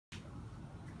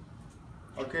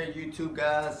Okay, YouTube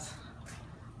guys,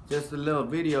 just a little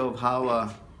video of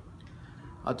how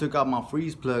I took out my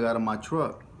freeze plug out of my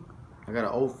truck. I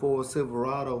got an 04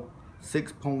 Silverado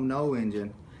 6.0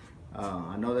 engine.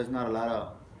 I know there's not a lot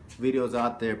of videos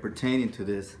out there pertaining to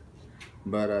this,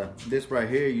 but this right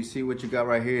here, you see what you got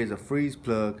right here is a freeze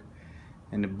plug,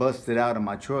 and it busted out of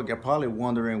my truck. You're probably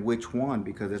wondering which one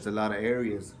because there's a lot of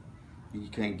areas you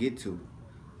can't get to.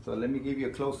 So let me give you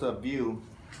a close-up view.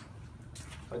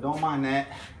 But don't mind that.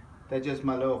 That's just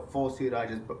my little 4-seater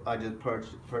I just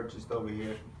purchased over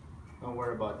here. Don't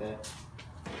worry about that.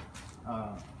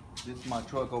 This is my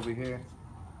truck over here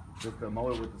with the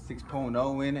motor with the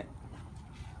 6.0 in it.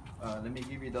 Let me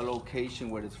give you the location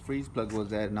where this freeze plug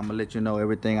was at, and I'm gonna let you know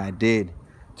everything I did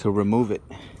to remove it.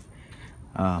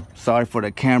 Sorry for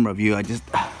the camera view. I just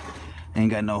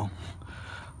ain't got no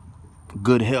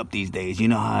good help these days. You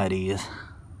know how it is.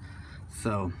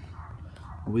 So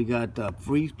we got the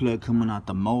freeze plug coming out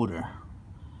the motor.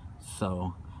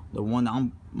 So the one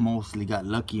I'm mostly got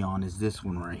lucky on is this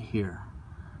one right here.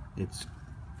 It's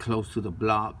close to the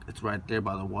block. It's right there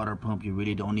by the water pump. You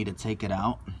really don't need to take it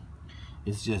out.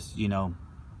 It's just, you know,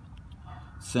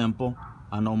 simple.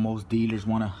 I know most dealers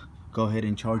want to go ahead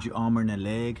and charge you armor in the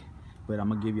leg, but I'm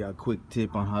gonna give you a quick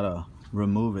tip on how to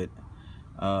remove it.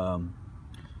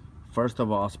 First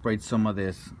of all, I sprayed some of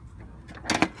this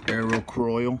aero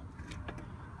coil.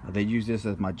 They use this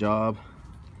as my job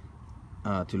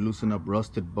to loosen up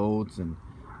rusted bolts and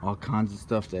all kinds of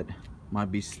stuff that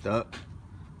might be stuck.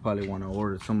 Probably want to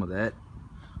order some of that.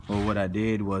 Or what I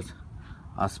did was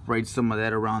I sprayed some of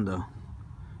that around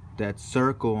that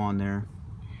circle on there,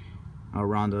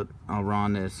 around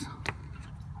this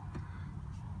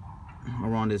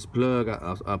plug.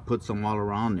 I put some all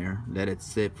around there, let it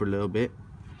sit for a little bit,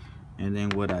 and then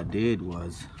what I did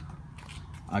was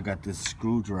I got this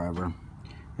screwdriver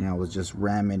and I was just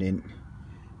ramming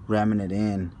it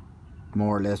in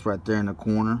more or less right there in the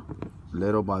corner,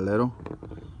 little by little.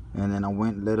 And then I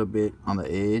went a little bit on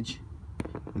the edge,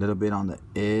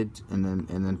 and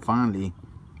then finally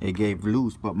it gave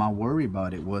loose. But my worry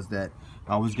about it was that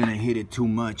I was gonna hit it too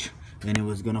much and it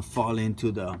was gonna fall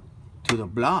into the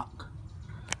block,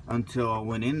 until I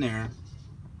went in there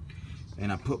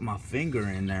and I put my finger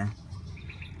in there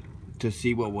to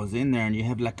see what was in there, and you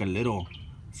have like a little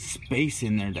space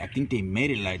in there. I think they made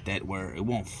it like that where it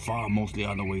won't fall mostly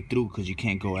all the way through because you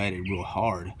can't go at it real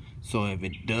hard. So if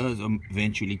it does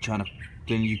eventually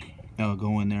then you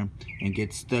go in there and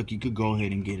get stuck, you could go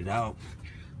ahead and get it out.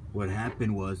 What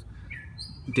happened was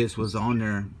this was on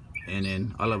there, and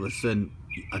then all of a sudden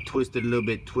I twisted a little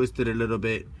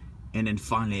bit, and then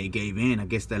finally it gave in. I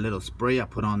guess that little spray I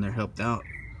put on there helped out.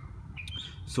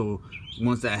 So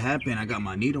once that happened, I got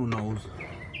my needle nose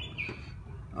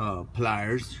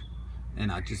pliers,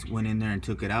 and I just went in there and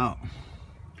took it out.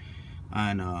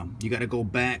 And you got to go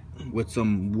back with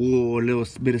some wool, a little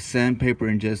bit of sandpaper,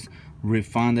 and just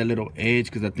refine that little edge,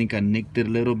 because I think I nicked it a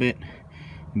little bit.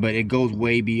 But it goes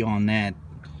way beyond that.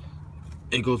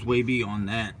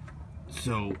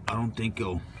 So I don't think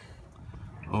it'll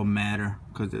matter,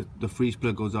 because the freeze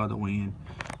plug goes all the way in.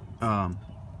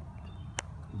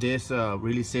 This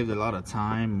really saved a lot of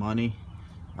time, money.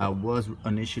 I was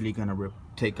initially gonna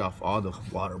take off all the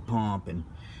water pump and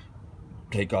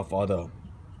take off all the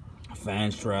fan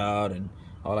shroud, and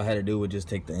all I had to do was just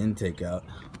take the intake out.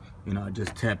 You know, I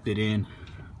just tapped it in,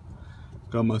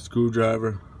 got my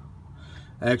screwdriver.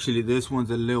 Actually, this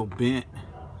one's a little bent.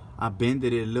 I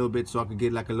bended it a little bit so I could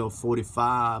get like a little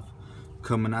 45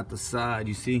 coming out the side.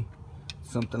 You see,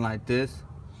 something like this.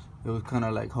 It was kind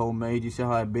of like homemade. You see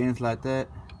how it bends like that,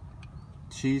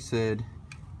 she said.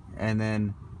 And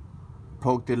then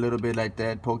poked it a little bit like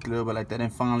that,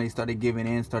 and finally started giving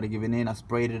in. I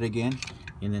sprayed it again,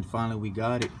 and then finally we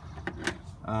got it.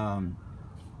 I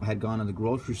had gone to the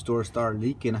grocery store, started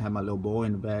leaking. I had my little boy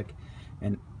in the back,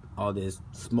 and all this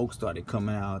smoke started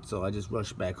coming out. So I just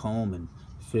rushed back home and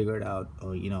figured out,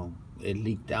 you know, it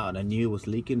leaked out. I knew it was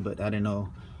leaking, but I didn't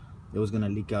know it was gonna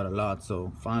leak out a lot.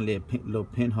 So finally a little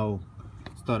pinhole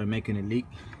started making it leak,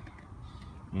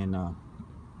 and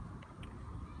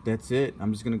that's it.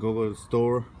 I'm just gonna go to the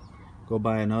store, go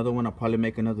buy another one. I'll probably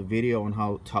make another video on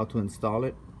how to install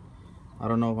it. I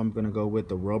don't know if I'm gonna go with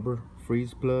the rubber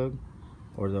freeze plug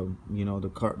or the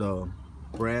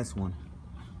brass one.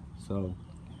 So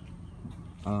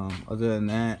other than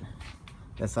that,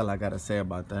 that's all I gotta say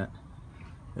about that.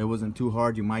 It wasn't too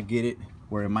hard. You might get it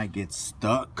where it might get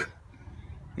stuck,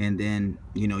 and then,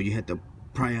 you know, you have to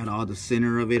pry out all the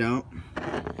center of it out.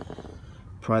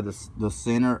 Pry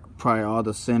all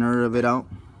the center of it out.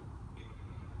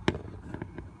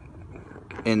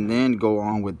 and then go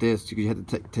on with this. You have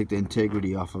to take the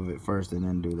integrity off of it first and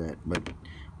then do that. But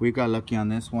we got lucky on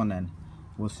this one, and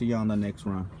we'll see you on the next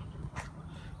run.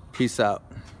 Peace out.